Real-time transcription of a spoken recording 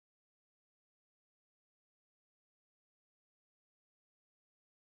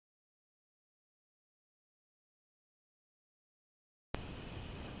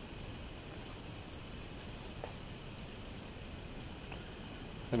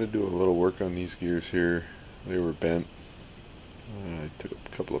Had to do a little work on these gears here. They were bent. I took a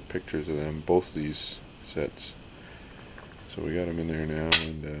couple of pictures of them, both of these sets. So we got them in there now,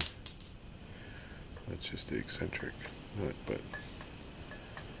 and that's just the eccentric nut. But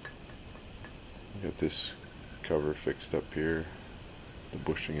I got this cover fixed up here. The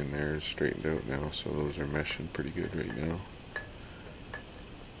bushing in there is straightened out now, so those are meshing pretty good right now.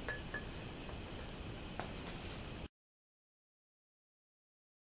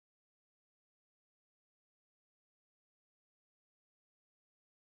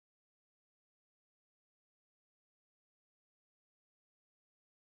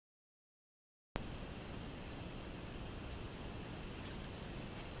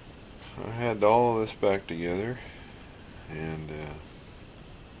 I had all this back together, and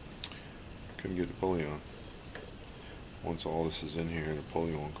couldn't get the pulley on. Once all this is in here, the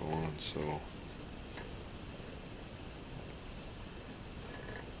pulley won't go on, so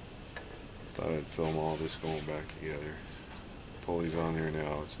thought I'd film all this going back together. Pulley's on there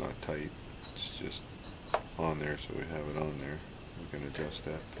now, it's not tight, it's just on there, so we have it on there. We can adjust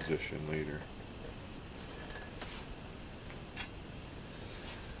that position later.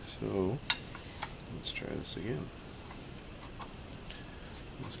 So let's try this again.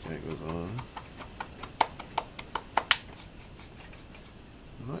 This guy goes on.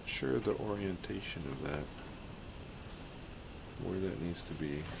 I'm not sure the orientation of that, where that needs to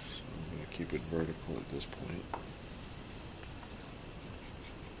be, so I'm going to keep it vertical at this point.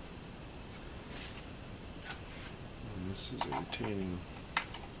 And this is a retaining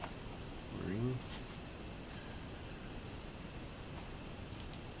ring.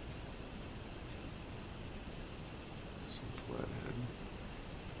 Some flathead.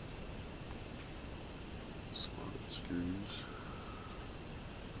 Slotted screws.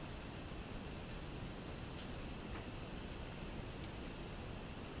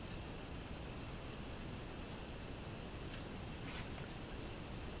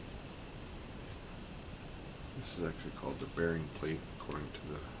 This is actually called the bearing plate according to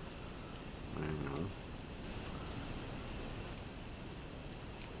the manual.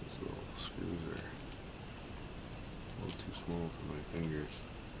 These little screws are a little too small for my fingers.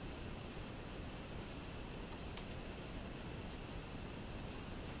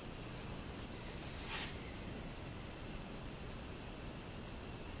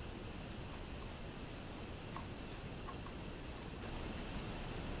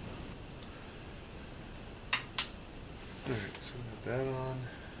 Alright, so we got that on.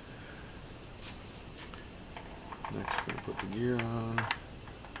 Next we're going to put the gear on.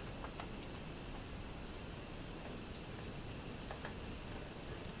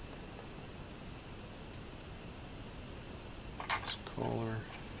 This collar.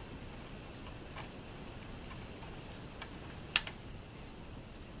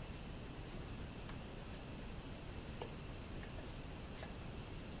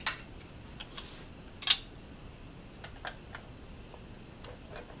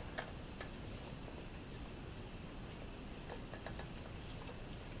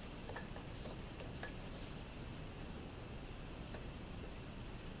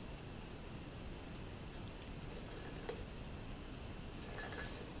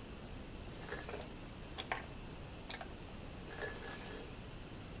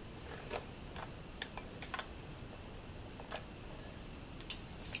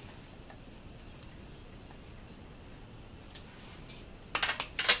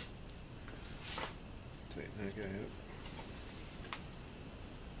 Tighten that guy up.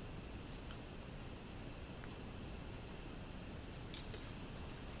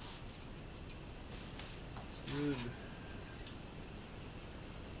 That's good.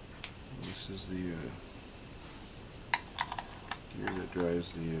 This is the gear that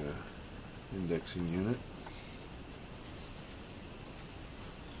drives the indexing unit.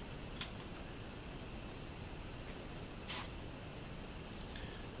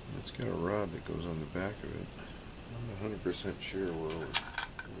 It's got a rod that goes on the back of it. I'm not 100% sure where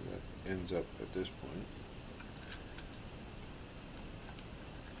that ends up at this point.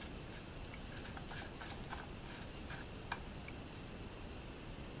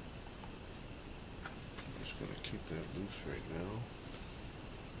 I'm just going to keep that loose right now.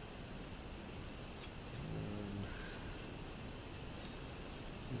 And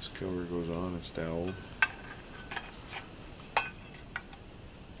this cover goes on, it's doweled.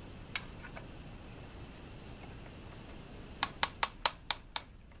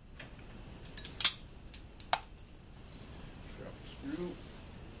 Screw.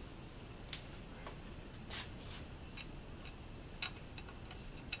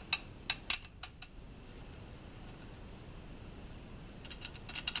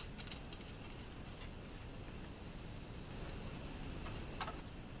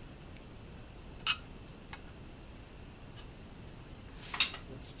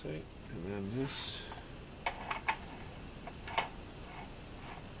 tight, and then this.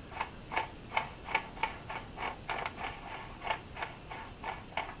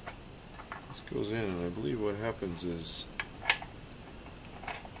 This goes in, and I believe what happens is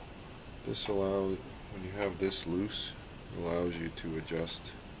this allows, when you have this loose, it allows you to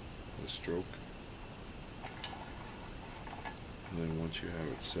adjust the stroke. And then once you have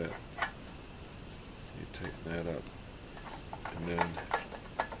it set, you tighten that up, and then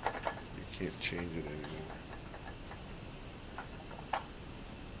you can't change it anymore.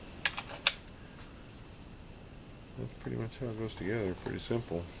 That's pretty much how it goes together, pretty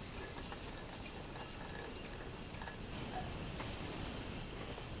simple.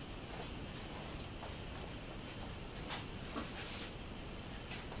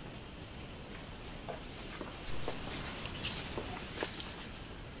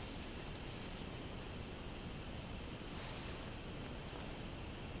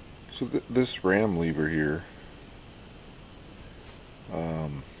 So this ram lever here,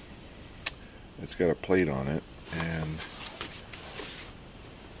 it's got a plate on it, and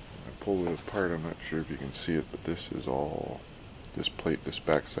I pull it apart. I'm not sure if you can see it, but this is all, this plate, this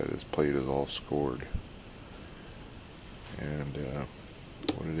backside of this plate is all scored. And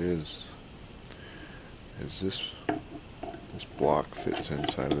what it is this block fits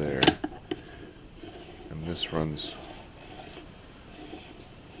inside of there, and this runs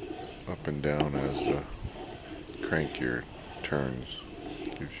up and down as the crank gear turns,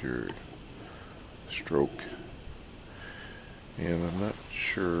 gives your stroke. And I'm not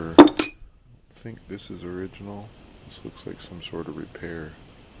sure, I think this is original. This looks like some sort of repair.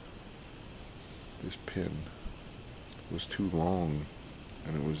 This pin was too long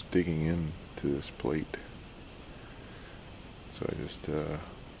and it was digging into this plate, so I just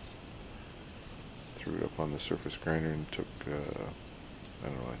threw it up on the surface grinder and took I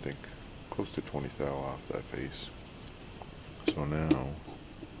don't know, I think close to 20 thou off that face. So now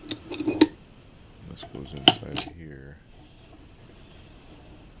this goes inside of here.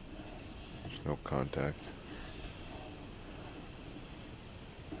 There's no contact.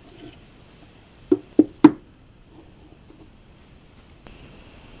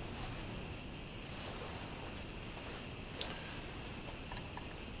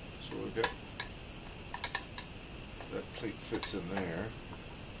 So we've got that plate fits in there,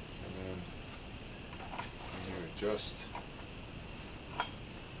 and then when you adjust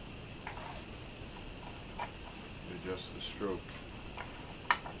the stroke.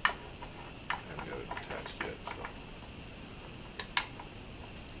 I haven't got it attached yet, so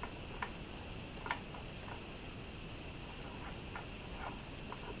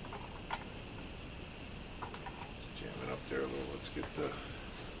let's jam it up there a little. Let's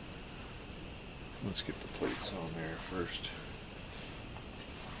get the plates on there first.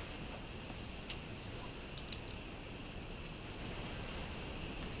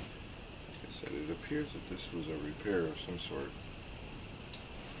 Like I said, it appears that this was a repair of some sort.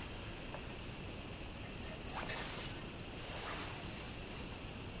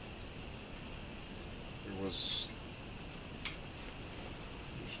 There's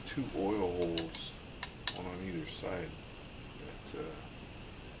two oil holes, one on either side, that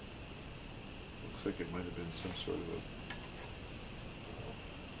looks like it might have been some sort of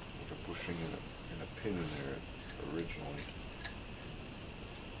like a bushing and a pin in there originally.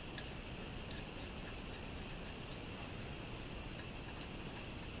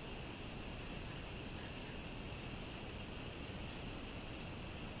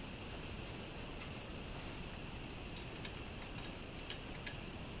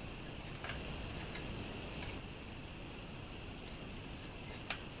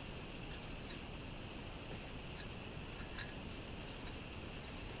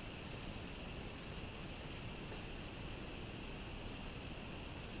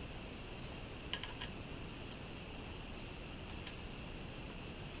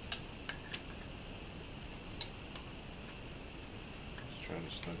 Trying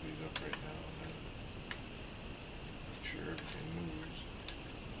to snug these up right now and then make sure everything moves.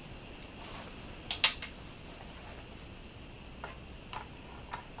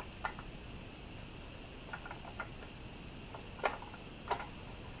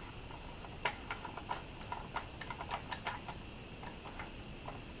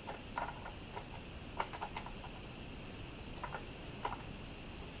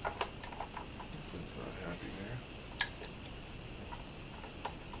 Something's not happy there.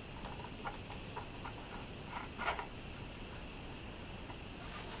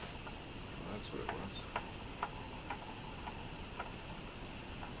 That's what it was.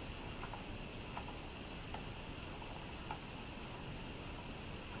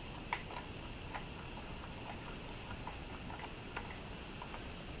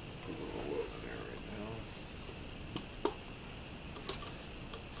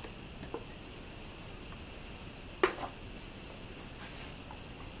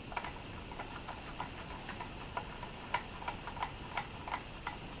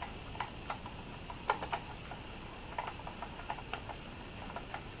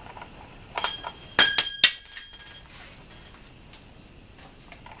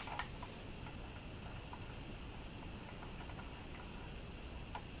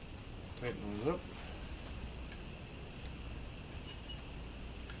 Tighten those up.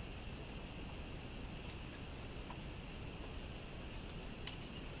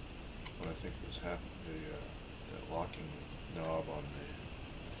 What I think was happening, the locking knob on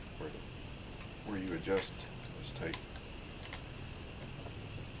the where you adjust was tight.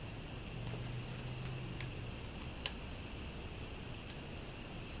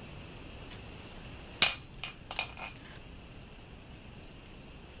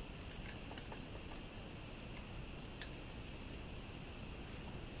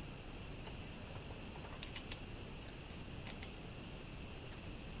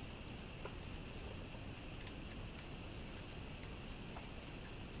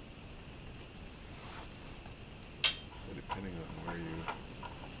 Depending on where you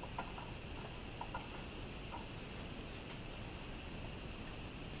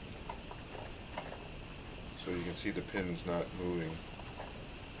so you can see the pin's not moving,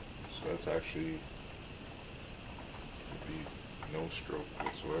 so that's actually would be no stroke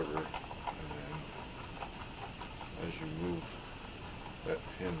whatsoever, and then as you move that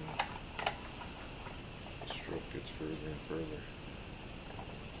pin, the stroke gets further and further.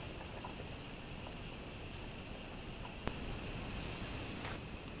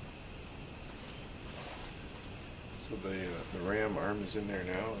 So the ram arm is in there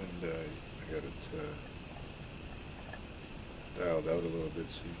now, and I got it dialed out a little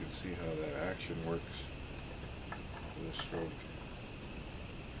bit so you can see how that action works with the stroke.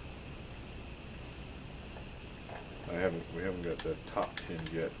 We haven't got that top pin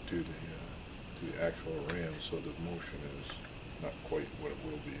yet to the actual ram, so the motion is not quite what it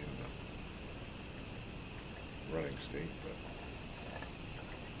will be in the running state, but.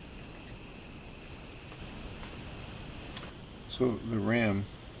 So the ram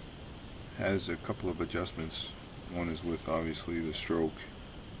has a couple of adjustments. One is with obviously the stroke,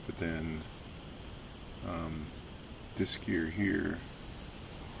 but then this gear here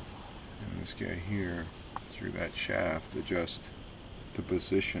and this guy here through that shaft adjust the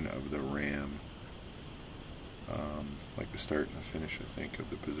position of the ram, like the start and the finish, I think, of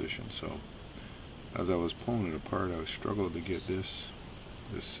the position. So as I was pulling it apart, I struggled to get this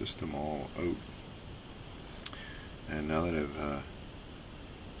system all out. And now that I've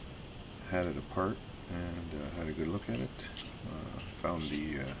had it apart and had a good look at it, found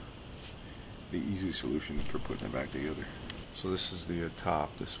the easy solution for putting it back together. So this is the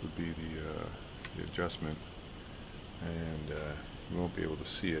top. This would be the adjustment, and you won't be able to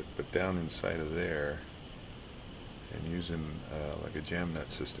see it, but down inside of there, and using like a jam nut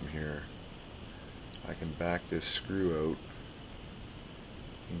system here, I can back this screw out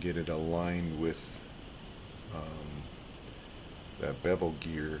and get it aligned with that bevel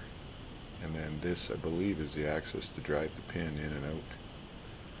gear, and then this, I believe, is the axis to drive the pin in and out.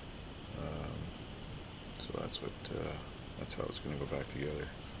 So that's how it's going to go back together.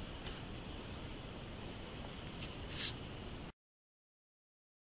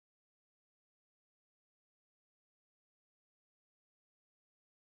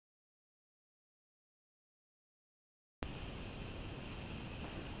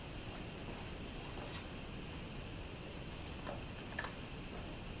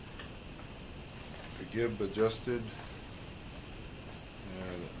 The gib adjusted,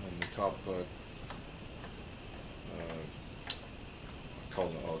 and on the top butt,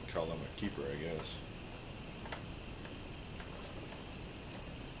 I'll call them a keeper, I guess.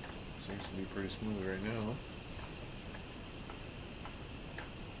 Seems to be pretty smooth right now.